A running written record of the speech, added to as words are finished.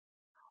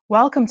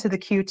Welcome to the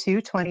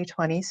Q2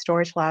 2020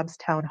 Storj Labs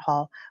Town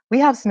Hall. We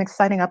have some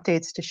exciting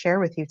updates to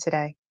share with you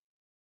today.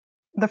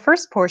 The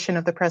first portion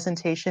of the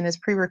presentation is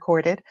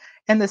pre-recorded,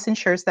 and this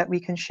ensures that we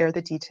can share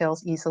the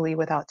details easily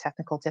without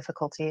technical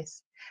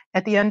difficulties.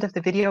 At the end of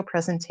the video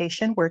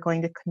presentation, we're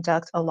going to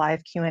conduct a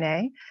live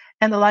Q&A,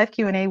 and the live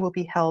Q&A will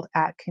be held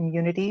at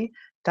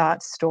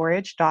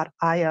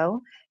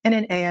community.storj.io in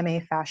an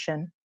AMA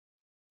fashion.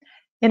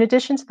 In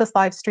addition to this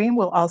live stream,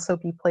 we'll also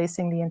be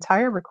placing the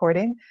entire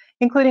recording,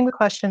 including the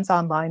questions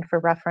online for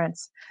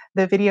reference.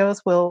 The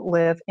videos will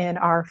live in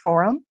our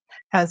forum,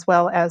 as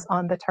well as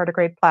on the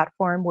Tardigrade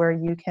platform, where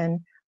you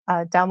can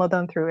download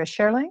them through a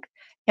share link,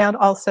 and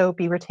also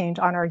be retained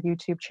on our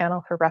YouTube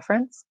channel for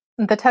reference.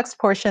 The text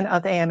portion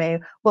of the AMA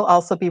will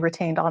also be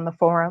retained on the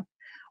forum.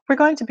 We're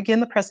going to begin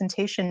the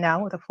presentation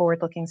now with a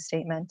forward-looking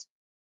statement.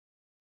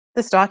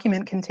 This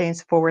document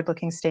contains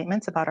forward-looking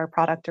statements about our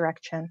product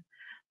direction.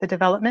 The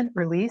development,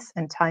 release,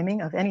 and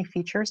timing of any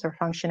features or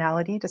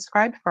functionality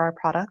described for our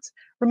products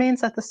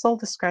remains at the sole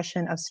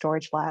discretion of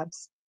Storj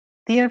Labs.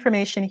 The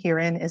information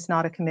herein is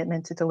not a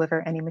commitment to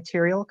deliver any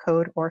material,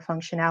 code, or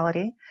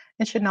functionality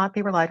and should not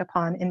be relied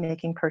upon in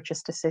making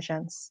purchase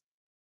decisions.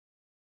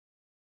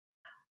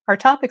 Our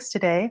topics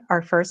today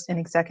are first an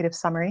executive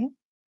summary,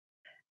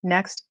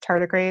 next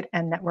tardigrade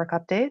and network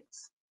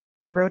updates,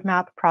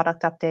 roadmap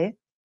product update,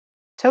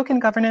 token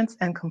governance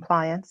and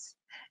compliance,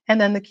 and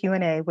then the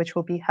Q&A, which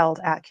will be held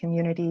at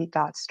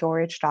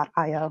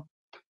community.storj.io.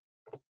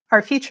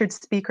 Our featured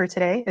speaker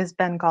today is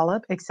Ben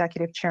Golub,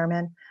 Executive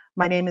Chairman.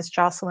 My name is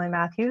Jocelyn,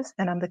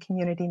 and I'm the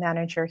Community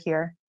Manager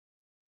here.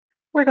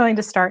 We're going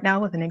to start now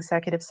with an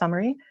executive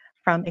summary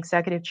from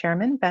Executive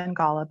Chairman Ben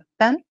Golub.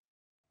 Ben?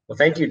 Well,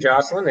 thank you,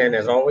 Jocelyn, and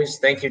as always,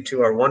 thank you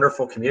to our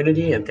wonderful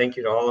community, and thank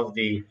you to all of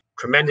the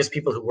tremendous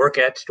people who work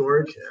at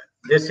Storj.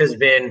 This has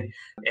been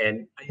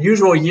an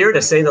unusual year,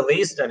 to say the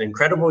least, an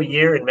incredible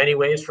year in many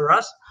ways for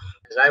us.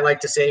 As I like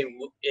to say,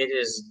 it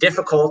is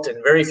difficult,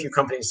 and very few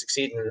companies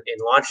succeed in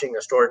launching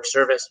a storage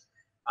service.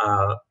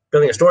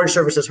 Building a storage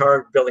service is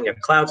hard. Building a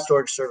cloud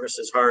storage service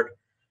is hard.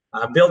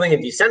 Building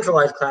a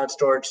decentralized cloud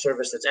storage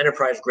service that's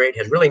enterprise grade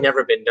has really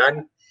never been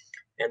done.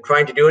 And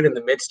trying to do it in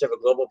the midst of a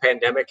global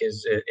pandemic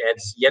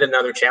adds yet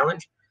another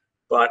challenge.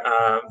 But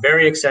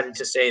very excited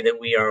to say that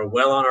we are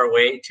well on our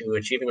way to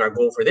achieving our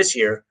goal for this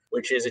year,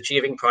 which is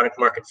achieving product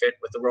market fit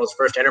with the world's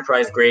first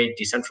enterprise-grade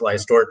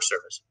decentralized storage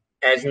service.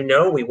 As you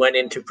know, we went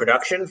into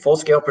production,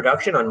 full-scale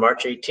production, on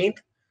March 18th.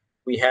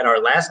 We had our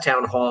last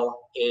town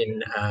hall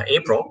in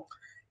April.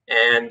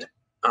 And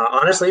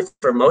honestly,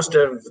 for most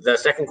of the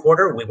second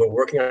quarter, we were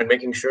working on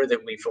making sure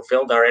that we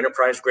fulfilled our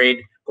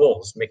enterprise-grade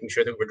goals, making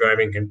sure that we're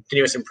driving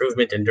continuous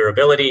improvement in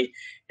durability,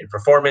 in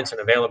performance, and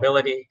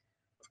availability.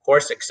 Of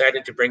course,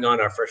 excited to bring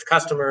on our first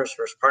customers,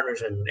 first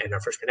partners, and our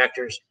first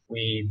connectors.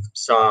 We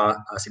saw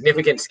a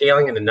significant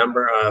scaling in the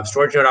number of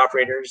storage node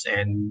operators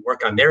and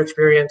worked on their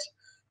experience,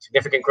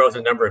 significant growth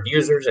in the number of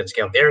users and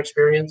scaled their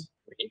experience.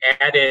 We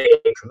added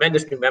a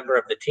tremendous new member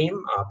of the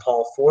team,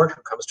 Paul Ford,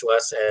 who comes to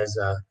us as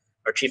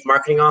our Chief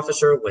Marketing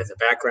Officer with a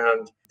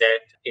background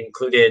that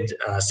included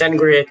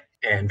SendGrid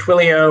and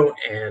Twilio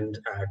and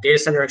data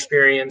center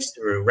experience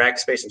through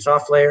Rackspace and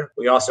SoftLayer.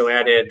 We also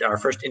added our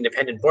first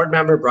independent board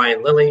member,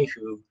 Brian Lilly,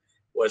 who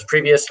was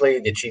previously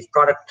the Chief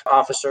Product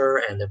Officer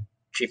and the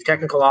Chief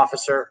Technical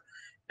Officer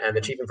and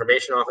the Chief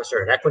Information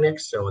Officer at Equinix.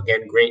 So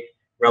again, great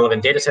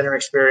relevant data center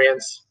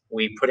experience.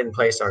 We put in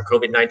place our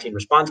COVID-19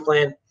 response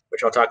plan,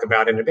 which I'll talk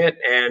about in a bit,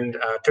 and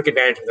took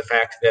advantage of the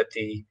fact that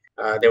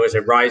there was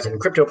a rise in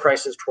crypto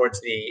prices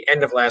towards the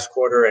end of last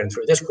quarter and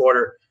through this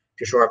quarter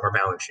to shore up our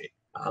balance sheet.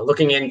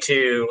 Looking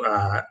into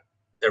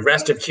the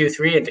rest of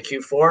Q3 into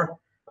Q4,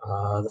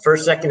 the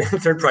first, second,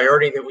 and third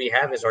priority that we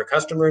have is our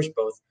customers,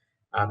 both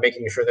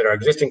making sure that our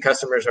existing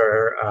customers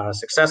are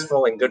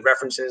successful and good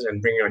references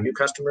and bringing on new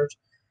customers,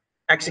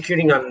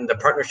 executing on the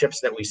partnerships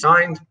that we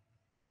signed,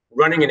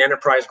 running an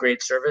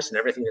enterprise-grade service and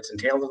everything that's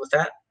entailed with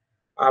that.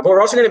 But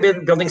we're also going to be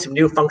building some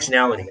new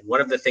functionality. And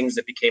one of the things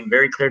that became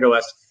very clear to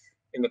us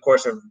in the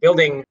course of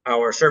building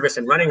our service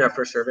and running our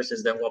first service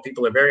is that while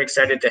people are very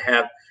excited to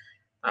have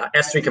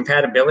S3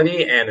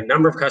 compatibility, and a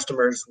number of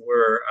customers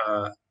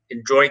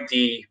enjoyed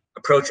the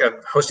approach of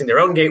hosting their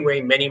own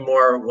gateway, many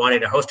more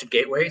wanted a hosted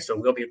gateway. So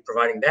we'll be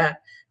providing that,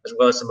 as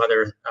well as some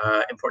other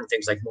important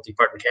things like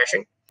multi-partner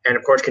caching. And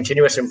of course,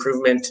 continuous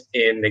improvement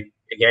in,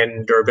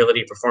 again,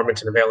 durability,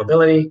 performance, and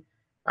availability.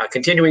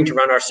 Continuing to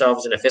run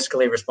ourselves in a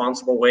fiscally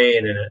responsible way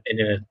in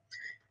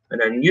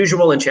an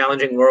unusual and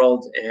challenging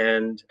world.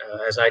 And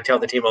as I tell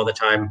the team all the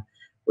time,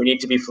 we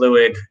need to be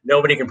fluid.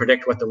 Nobody can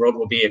predict what the world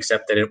will be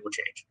except that it will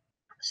change.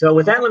 So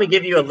with that, let me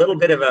give you a little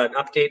bit of an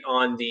update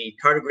on the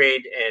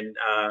tardigrade and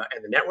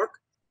the network.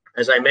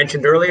 As I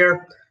mentioned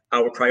earlier,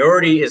 our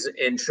priority is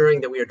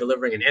ensuring that we are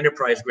delivering an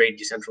enterprise-grade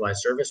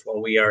decentralized service.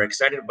 While we are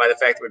excited by the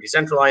fact that we're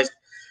decentralized,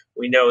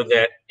 we know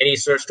that any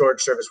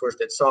storage service worth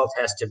its salt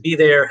has to be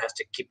there, has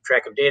to keep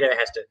track of data,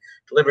 has to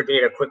deliver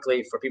data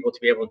quickly for people to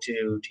be able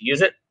to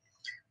use it.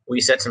 We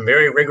set some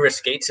very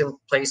rigorous gates in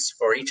place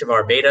for each of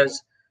our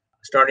betas.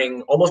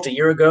 starting almost a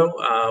year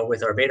ago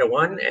with our beta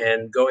 1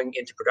 and going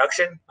into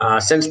production.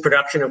 Since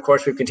production, of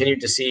course, we've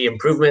continued to see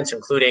improvements,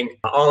 including,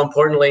 all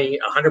importantly,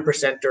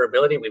 100%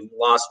 durability. We've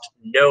lost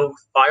no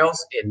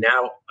files in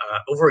now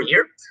over a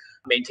year,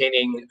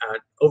 maintaining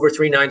over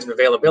 3 nines of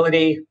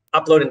availability,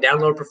 upload and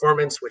download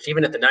performance, which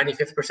even at the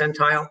 95th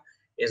percentile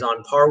is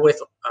on par with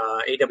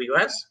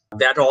AWS.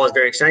 That all is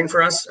very exciting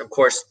for us. Of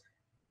course,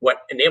 what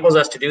enables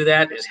us to do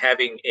that is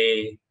having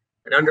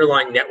an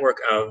underlying network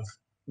of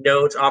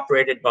nodes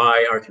operated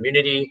by our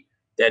community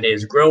that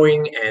is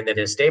growing and that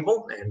is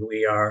stable. And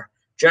we are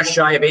just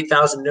shy of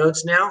 8,000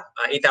 nodes now,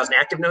 8,000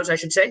 active nodes, I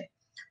should say,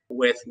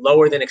 with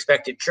lower than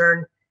expected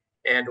churn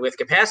and with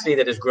capacity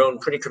that has grown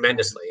pretty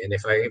tremendously. And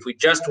if we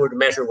just were to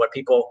measure what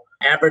people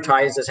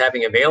advertise as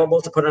having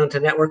available to put onto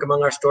network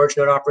among our storage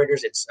node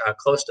operators, it's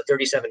close to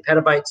 37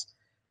 petabytes.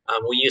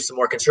 We use some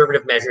more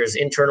conservative measures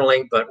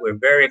internally, but we're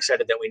very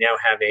excited that we now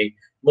have a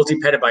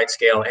multi-petabyte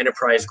scale,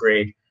 enterprise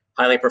grade,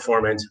 highly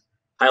performant,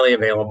 highly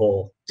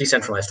available,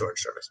 decentralized storage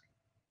service.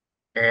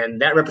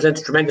 And that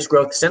represents tremendous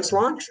growth since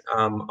launch.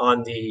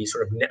 On the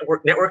sort of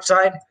network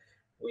side,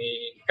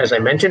 we, as I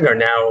mentioned, are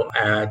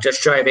now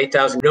just shy of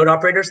 8,000 node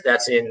operators.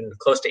 That's in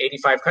close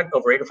to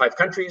over 85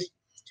 countries.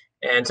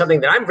 And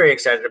something that I'm very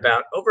excited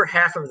about, over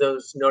half of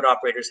those node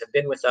operators have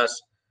been with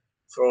us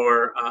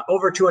for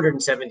over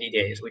 270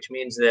 days, which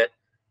means that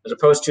as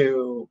opposed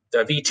to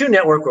the V2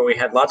 network where we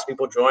had lots of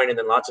people join and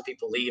then lots of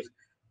people leave,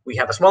 we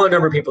have a smaller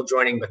number of people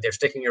joining, but they're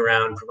sticking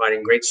around,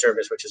 providing great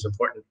service, which is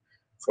important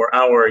for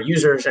our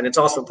users. And it's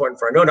also important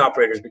for our node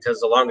operators because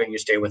the longer you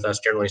stay with us,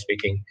 generally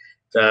speaking,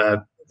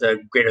 the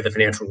greater the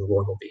financial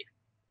reward will be.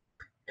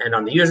 And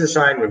on the user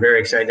side, we're very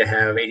excited to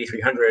have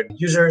 8,300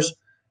 users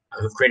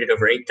who've created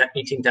over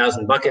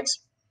 18,000 buckets.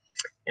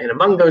 And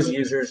among those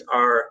users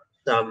are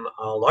some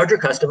larger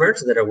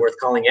customers that are worth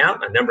calling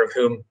out, a number of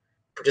whom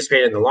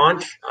participated in the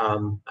launch.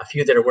 A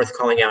few that are worth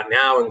calling out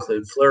now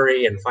include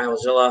Flurry and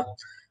FileZilla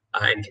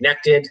and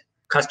Connected.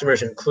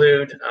 Customers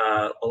include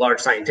a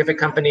large scientific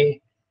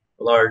company,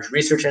 a large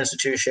research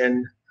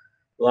institution,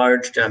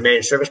 large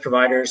managed service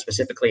providers,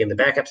 specifically in the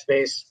backup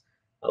space,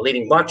 a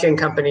leading blockchain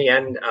company,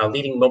 and a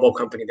leading mobile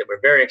company that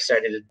we're very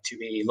excited to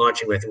be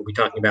launching with, and we'll be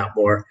talking about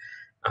more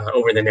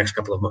over the next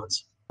couple of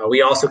months.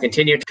 We also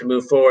continue to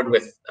move forward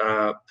with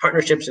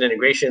partnerships and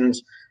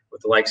integrations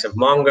with the likes of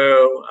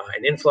Mongo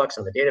and Influx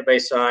on the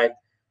database side,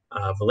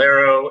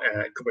 Valero,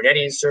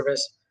 Kubernetes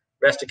service,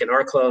 Restic and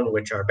Rclone,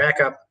 which are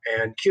backup,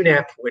 and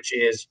QNAP, which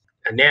is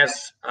a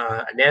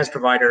NAS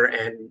provider,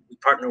 and we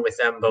partner with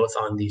them both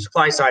on the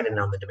supply side and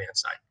on the demand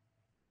side.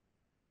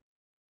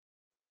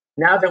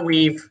 Now that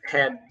we've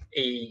had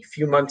a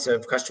few months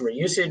of customer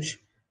usage,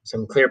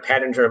 some clear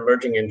patterns are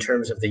emerging in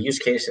terms of the use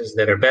cases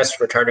that are best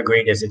for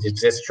Tardigrade as it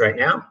exists right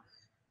now.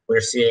 We're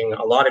seeing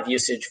a lot of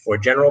usage for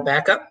general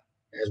backup,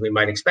 as we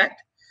might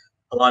expect,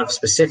 a lot of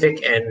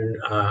specific and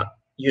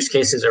use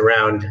cases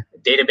around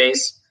database,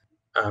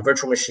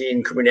 virtual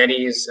machine,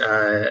 Kubernetes,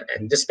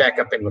 and disk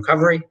backup and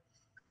recovery.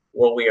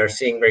 What we are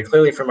seeing very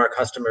clearly from our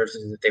customers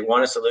is that they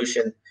want a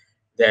solution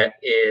that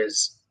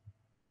is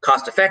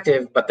cost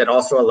effective, but that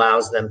also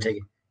allows them to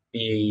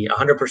be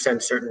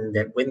 100% certain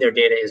that when their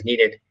data is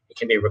needed, it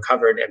can be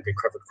recovered and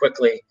recovered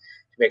quickly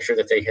to make sure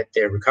that they hit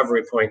their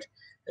recovery point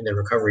and their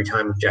recovery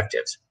time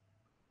objectives.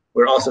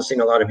 We're also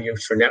seeing a lot of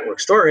use for network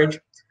storage.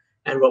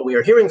 And what we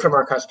are hearing from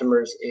our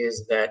customers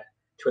is that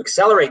to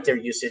accelerate their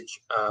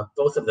usage,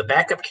 both of the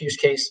backup use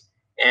case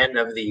and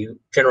of the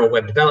general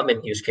web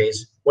development use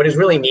case, what is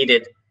really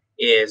needed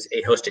is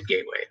a hosted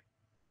gateway.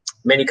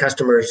 Many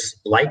customers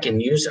like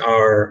and use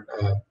our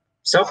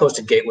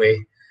self-hosted gateway,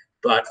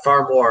 but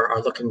far more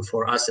are looking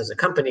for us as a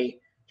company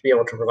to be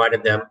able to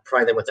provide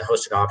them with a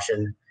hosted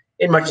option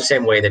in much the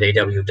same way that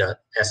AWS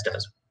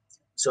does.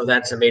 So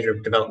that's a major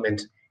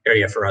development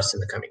area for us in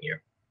the coming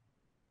year.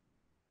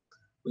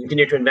 We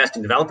continue to invest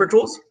in developer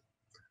tools,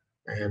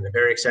 and I'm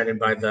very excited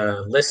by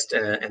the list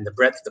and the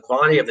breadth, the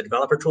quality of the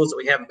developer tools that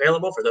we have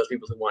available for those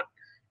people who want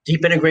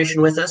deep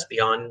integration with us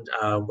beyond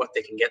what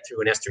they can get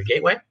through an S3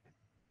 gateway.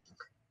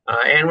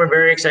 And we're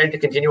very excited to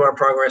continue our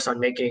progress on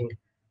making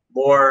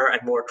more and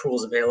more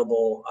tools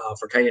available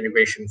for tight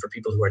integration for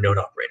people who are node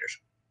operators.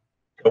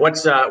 So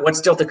what's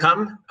still to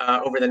come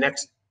over the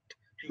next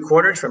 2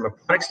 quarters from a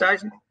product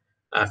side?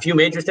 A few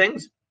major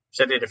things.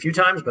 Said it a few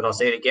times, but I'll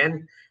say it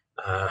again.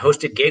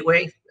 Hosted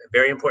gateway,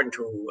 very important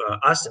to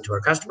us and to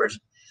our customers.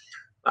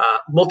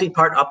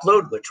 Multi-part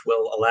upload, which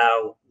will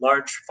allow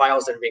large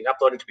files that are being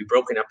uploaded to be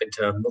broken up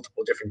into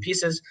multiple different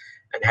pieces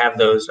and have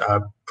those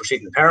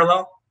proceed in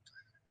parallel.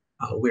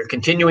 We're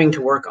continuing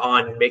to work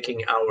on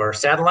making our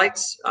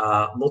satellites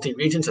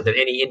multi-region so that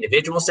any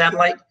individual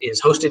satellite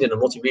is hosted in a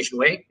multi-region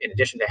way, in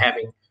addition to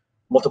having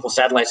multiple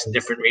satellites in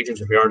different regions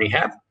that we already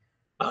have.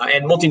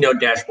 And multi-node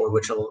dashboard,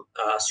 which will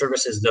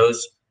services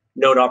those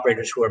node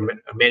operators who are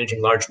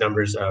managing large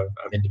numbers of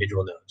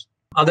individual nodes.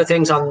 Other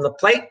things on the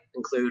plate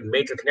include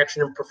major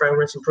connection and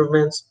performance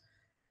improvements,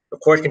 of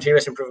course,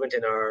 continuous improvement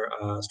in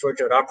our storage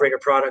node operator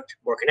product,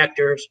 more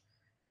connectors,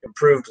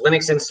 improved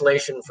Linux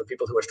installation for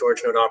people who are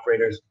storage node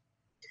operators,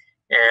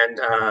 and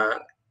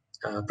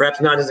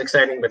perhaps not as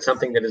exciting, but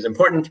something that is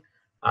important,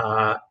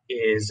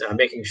 is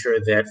making sure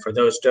that for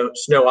those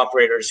snow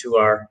operators who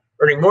are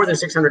earning more than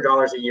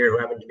 $600 a year who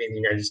happen to be in the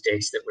United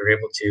States, that we're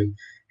able to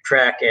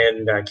track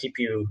and keep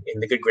you in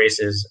the good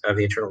graces of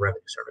the Internal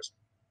Revenue Service.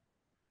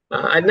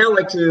 I'd now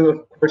like to,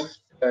 of course,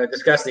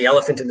 discuss the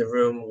elephant in the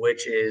room,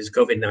 which is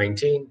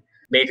COVID-19.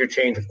 Major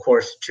change, of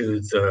course, to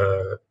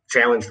the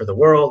challenge for the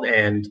world,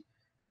 and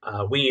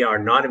we are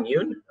not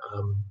immune.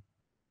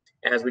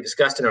 As we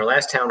discussed in our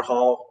last town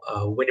hall,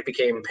 when it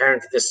became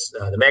apparent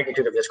that the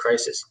magnitude of this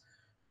crisis,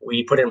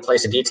 we put in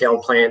place a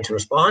detailed plan to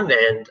respond,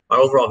 and are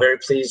overall very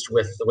pleased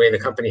with the way the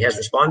company has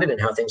responded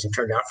and how things have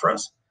turned out for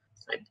us.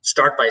 I'd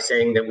start by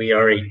saying that we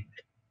are a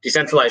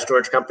decentralized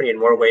storage company in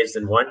more ways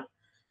than one.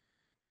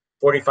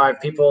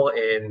 45 people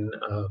in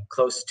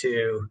close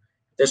to,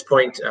 at this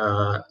point,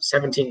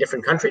 17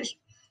 different countries,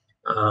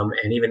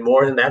 and even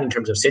more than that in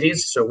terms of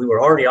cities. So we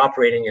were already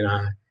operating in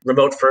a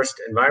remote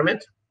first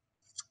environment,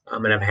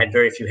 and I've had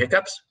very few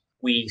hiccups.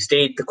 We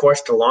stayed the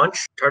course to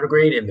launch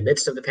Tardigrade in the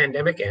midst of the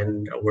pandemic,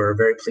 and we're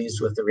very pleased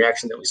with the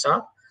reaction that we saw.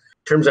 In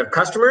terms of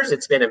customers,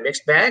 it's been a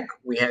mixed bag.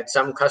 We had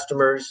some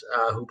customers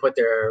who put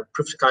their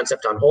proofs of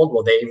concept on hold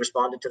while they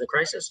responded to the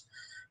crisis.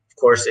 Of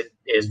course, it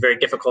is very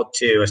difficult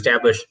to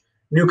establish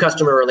new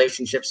customer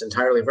relationships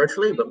entirely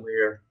virtually, but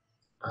we're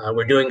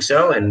doing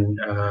so and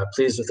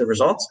pleased with the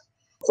results.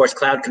 Of course,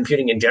 cloud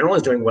computing in general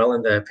is doing well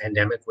in the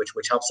pandemic,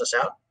 which helps us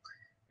out.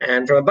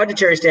 And from a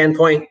budgetary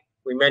standpoint,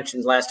 we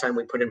mentioned last time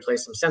we put in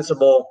place some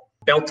sensible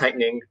belt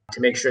tightening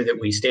to make sure that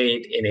we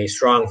stayed in a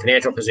strong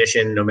financial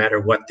position no matter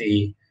what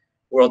the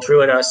world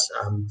threw at us.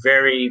 I'm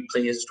very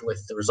pleased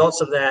with the results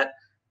of that.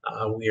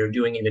 We are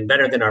doing even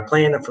better than our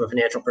plan from a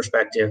financial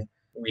perspective.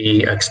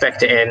 We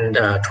expect to end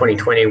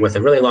 2020 with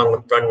a really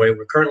long runway.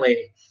 We're currently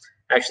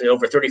actually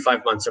over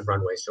 35 months of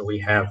runway. So we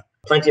have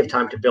plenty of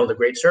time to build a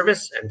great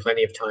service and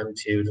plenty of time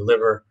to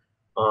deliver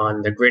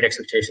on the great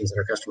expectations that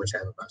our customers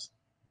have of us.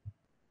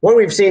 What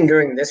we've seen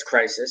during this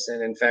crisis,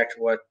 and in fact,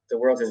 what the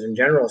world has in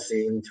general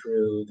seen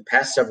through the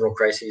past several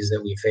crises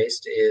that we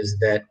faced, is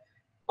that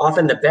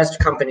often the best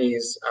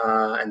companies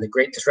and the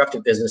great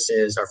disruptive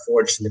businesses are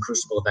forged in the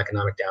crucible of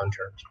economic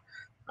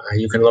downturns.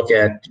 You can look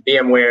at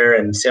VMware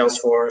and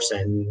Salesforce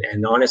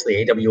and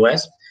honestly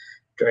AWS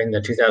during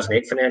the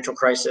 2008 financial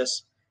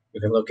crisis.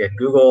 You can look at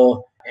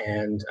Google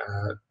and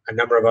a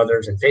number of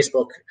others, and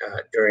Facebook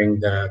during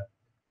the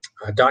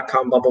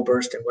dot-com bubble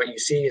burst. And what you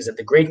see is that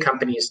the great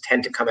companies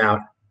tend to come out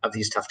of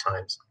these tough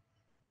times.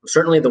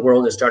 Certainly the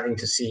world is starting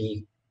to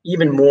see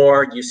even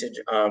more usage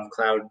of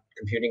cloud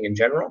computing in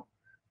general.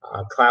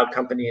 Cloud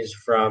companies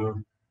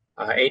from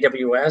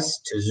AWS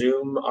to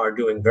Zoom are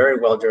doing very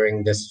well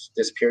during this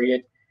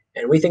period.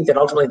 And we think that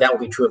ultimately that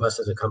will be true of us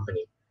as a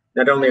company.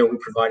 Not only are we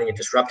providing a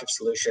disruptive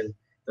solution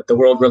that the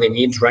world really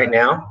needs right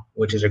now,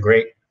 which is a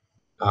great,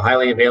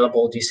 highly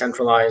available,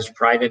 decentralized,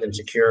 private, and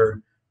secure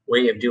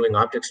way of doing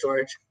object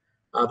storage,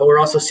 but we're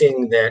also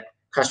seeing that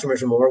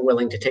customers are more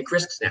willing to take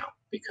risks now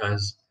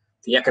because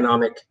the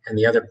economic and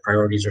the other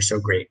priorities are so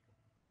great.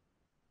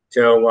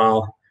 So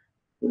while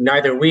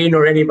neither we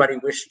nor anybody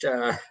wished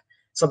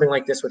something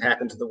like this would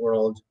happen to the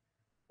world,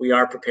 we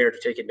are prepared to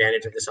take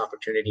advantage of this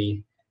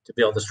opportunity to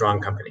build a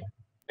strong company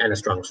and a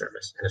strong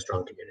service and a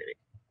strong community.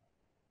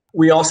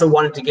 We also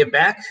wanted to give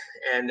back,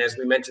 and as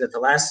we mentioned at the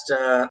last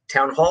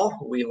town hall,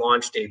 we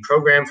launched a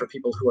program for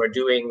people who are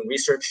doing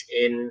research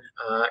in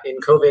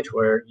COVID,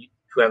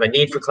 who have a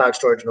need for cloud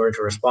storage in order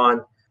to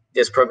respond.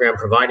 This program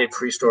provided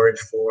free storage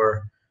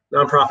for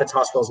nonprofits,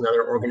 hospitals, and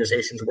other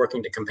organizations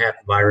working to combat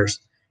the virus,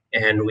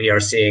 and we are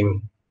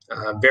seeing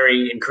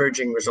very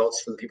encouraging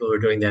results from the people who are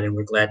doing that, and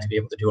we're glad to be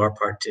able to do our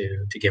part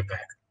to give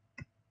back.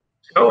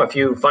 So a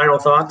few final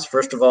thoughts.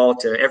 First of all,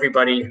 to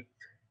everybody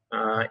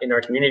in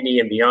our community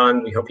and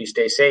beyond, we hope you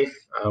stay safe.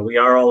 We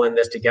are all in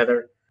this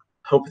together.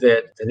 Hope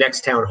that the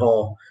next town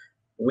hall,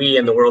 we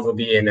and the world will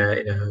be in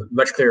a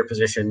much clearer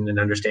position and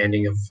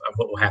understanding of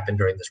what will happen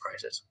during this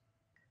crisis.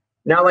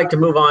 Now I'd like to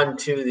move on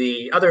to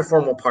the other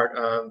formal part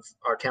of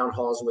our town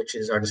halls, which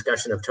is our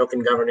discussion of token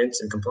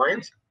governance and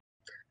compliance.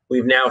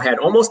 We've now had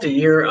almost a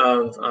year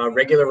of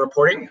regular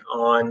reporting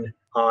on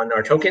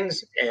our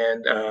tokens,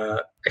 and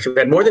actually we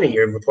had more than a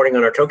year of reporting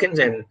on our tokens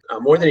and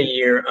more than a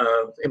year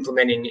of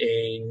implementing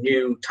a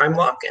new time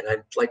lock, and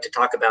I'd like to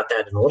talk about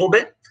that in a little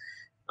bit.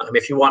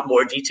 If you want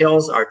more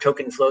details, our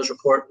token flows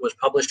report was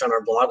published on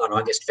our blog on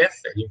August 5th,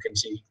 and you can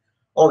see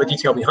all the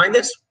detail behind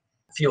this.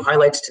 A few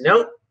highlights to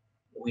note.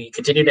 We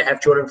continue to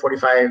have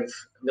 245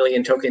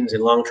 million tokens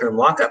in long-term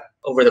lockup.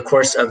 Over the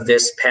course of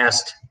this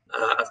past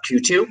of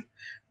Q2,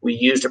 we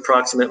used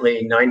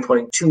approximately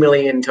 9.2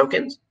 million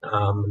tokens.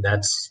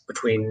 That's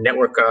between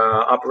network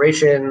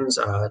operations,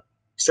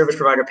 service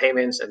provider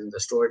payments, and the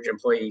storage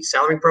employee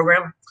salary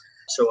program.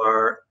 So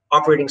our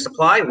operating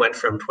supply went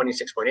from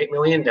 26.8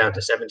 million down to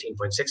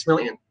 17.6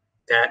 million.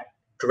 That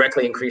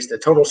directly increased the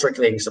total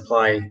circulating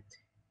supply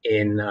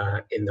in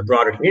the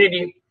broader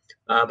community,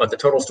 but the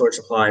total storage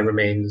supply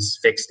remains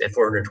fixed at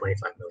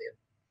 425 million.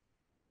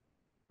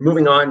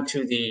 Moving on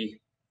to the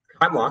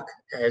time lock,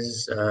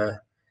 as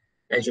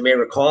As you may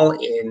recall,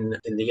 in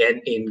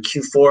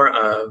Q4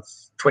 of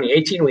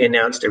 2018, we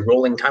announced a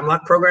rolling time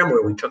lock program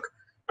where we took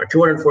our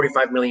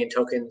 245 million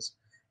tokens,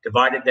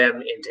 divided them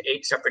into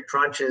 8 separate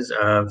tranches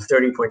of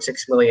 30.6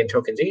 million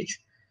tokens each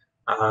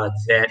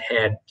that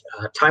had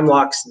time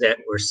locks that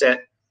were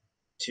set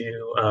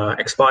to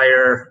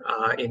expire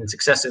in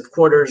successive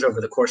quarters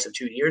over the course of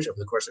 2 years, over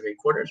the course of 8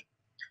 quarters.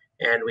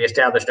 And we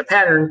established a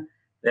pattern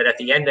that at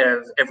the end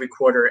of every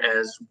quarter,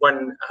 as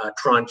one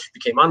tranche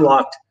became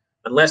unlocked,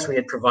 unless we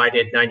had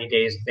provided 90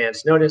 days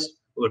advance notice,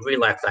 we would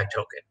relock that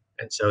token.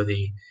 And so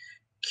the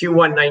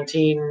Q1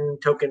 19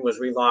 token was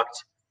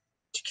relocked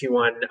to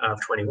Q1 of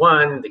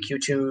 21, the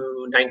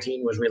Q2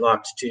 19 was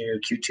relocked to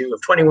Q2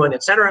 of 21,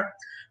 etc.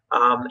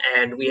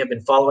 And we have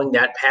been following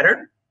that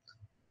pattern.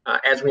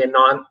 As we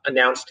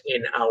announced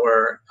in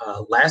our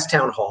last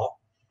town hall,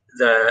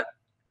 the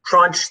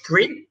tranche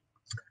 3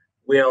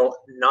 will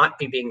not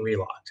be being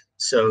relocked.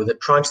 So the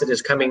tranche that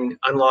is coming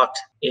unlocked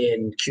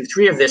in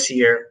Q3 of this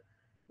year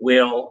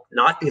will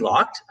not be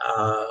locked,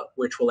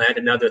 which will add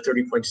another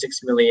 30.6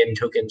 million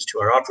tokens to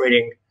our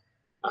operating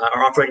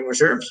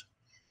reserves.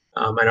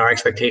 And our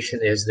expectation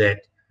is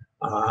that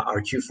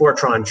our Q4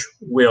 tranche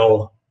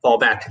will fall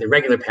back to the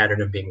regular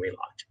pattern of being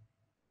relocked.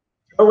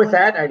 So with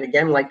that, I'd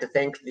again like to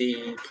thank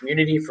the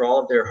community for all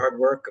of their hard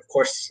work. Of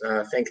course,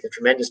 thank the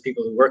tremendous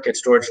people who work at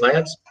Storj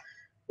Labs.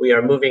 We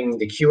are moving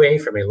the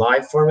QA from a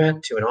live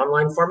format to an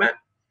online format,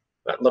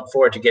 but look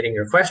forward to getting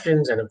your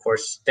questions. And of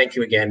course, thank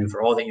you again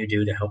for all that you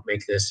do to help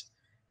make this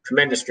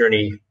tremendous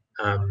journey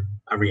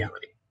a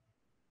reality.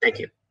 Thank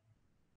you.